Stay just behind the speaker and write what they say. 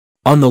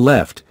On the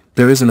left,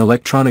 there is an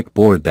electronic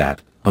board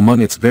that,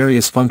 among its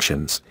various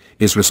functions,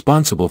 is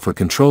responsible for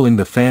controlling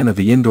the fan of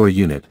the indoor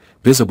unit,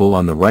 visible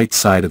on the right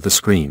side of the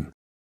screen.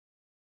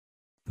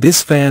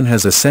 This fan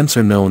has a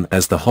sensor known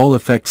as the Hall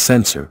effect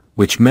sensor,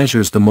 which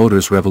measures the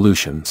motor's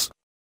revolutions.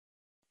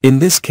 In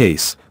this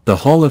case, the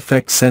Hall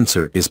effect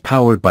sensor is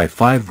powered by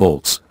 5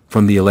 volts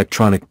from the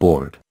electronic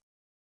board.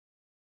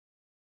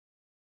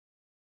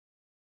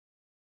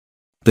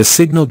 The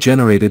signal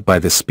generated by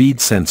the speed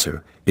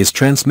sensor is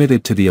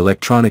transmitted to the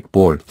electronic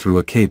board through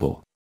a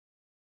cable.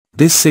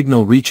 This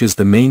signal reaches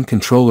the main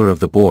controller of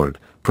the board,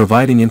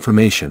 providing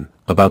information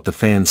about the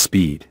fan's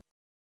speed.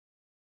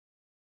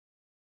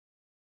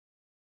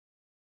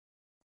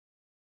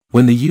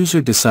 When the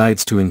user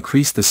decides to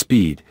increase the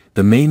speed,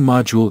 the main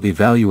module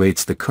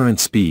evaluates the current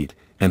speed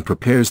and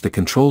prepares the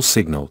control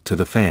signal to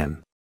the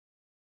fan.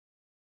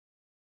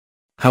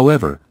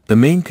 However, the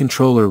main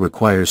controller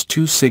requires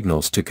 2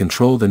 signals to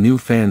control the new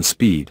fan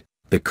speed,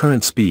 the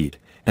current speed,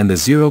 and the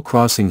zero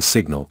crossing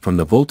signal from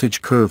the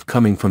voltage curve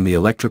coming from the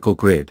electrical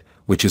grid,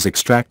 which is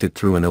extracted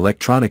through an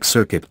electronic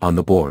circuit on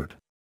the board.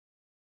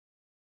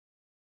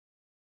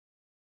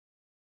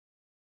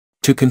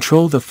 To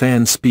control the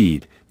fan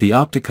speed, the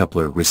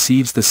optocoupler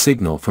receives the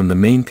signal from the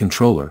main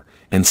controller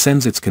and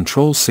sends its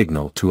control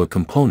signal to a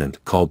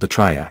component called the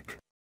TRIAC.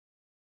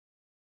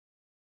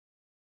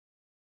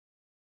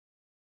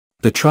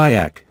 The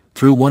TRIAC,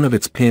 through one of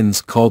its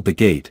pins called the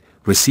gate,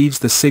 receives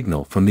the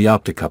signal from the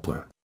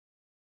optocoupler.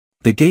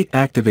 The gate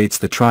activates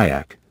the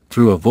TRIAC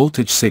through a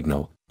voltage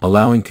signal,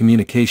 allowing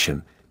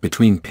communication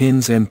between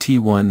pins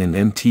MT1 and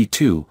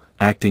MT2,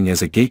 acting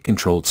as a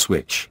gate-controlled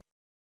switch.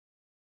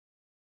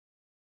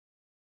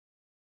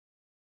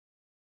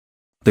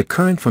 The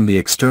current from the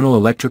external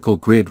electrical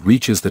grid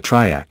reaches the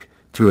TRIAC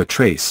through a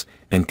trace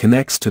and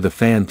connects to the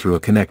fan through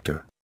a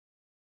connector.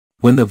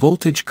 When the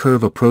voltage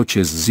curve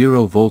approaches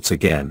 0 volts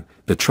again,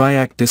 the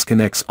TRIAC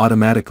disconnects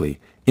automatically,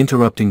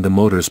 interrupting the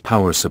motor's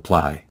power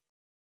supply.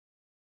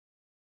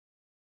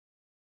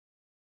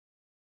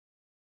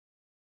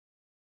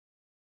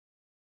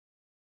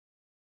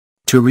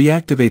 To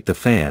reactivate the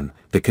fan,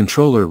 the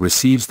controller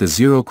receives the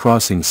zero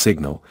crossing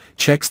signal,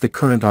 checks the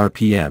current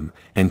RPM,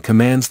 and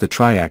commands the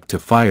TRIAC to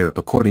fire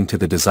according to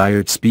the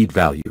desired speed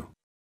value.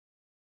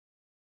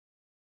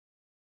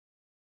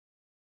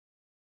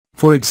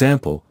 For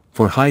example,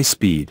 for high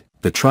speed,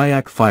 the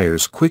TRIAC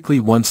fires quickly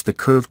once the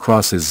curve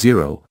crosses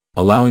 0,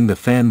 allowing the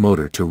fan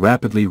motor to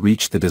rapidly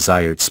reach the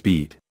desired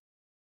speed.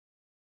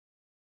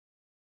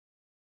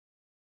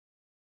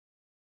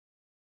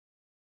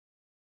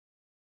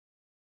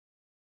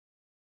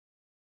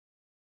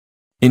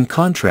 In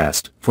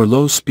contrast, for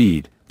low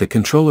speed, the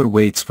controller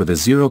waits for the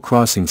zero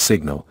crossing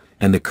signal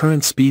and the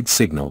current speed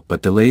signal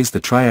but delays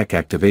the TRIAC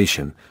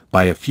activation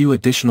by a few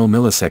additional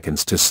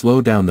milliseconds to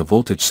slow down the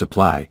voltage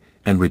supply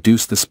and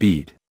reduce the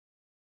speed.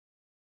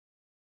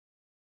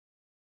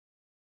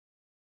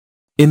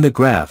 In the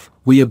graph,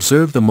 we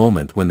observe the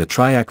moment when the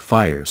TRIAC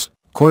fires,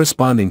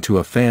 corresponding to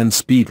a fan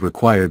speed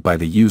required by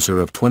the user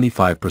of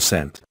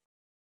 25%.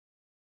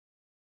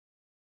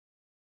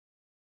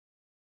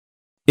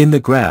 In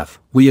the graph,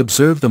 we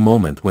observe the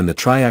moment when the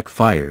TRIAC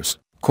fires,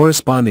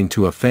 corresponding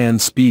to a fan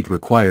speed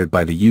required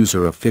by the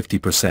user of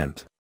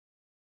 50%.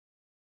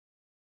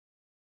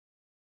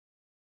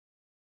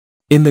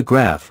 In the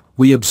graph,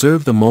 we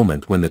observe the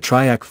moment when the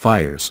TRIAC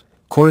fires,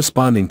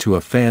 corresponding to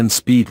a fan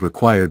speed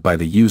required by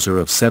the user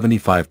of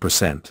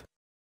 75%.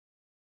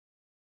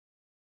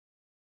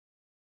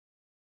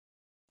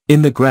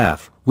 In the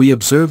graph, we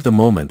observe the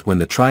moment when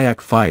the TRIAC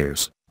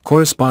fires,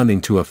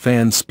 corresponding to a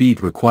fan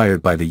speed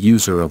required by the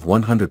user of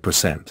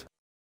 100%.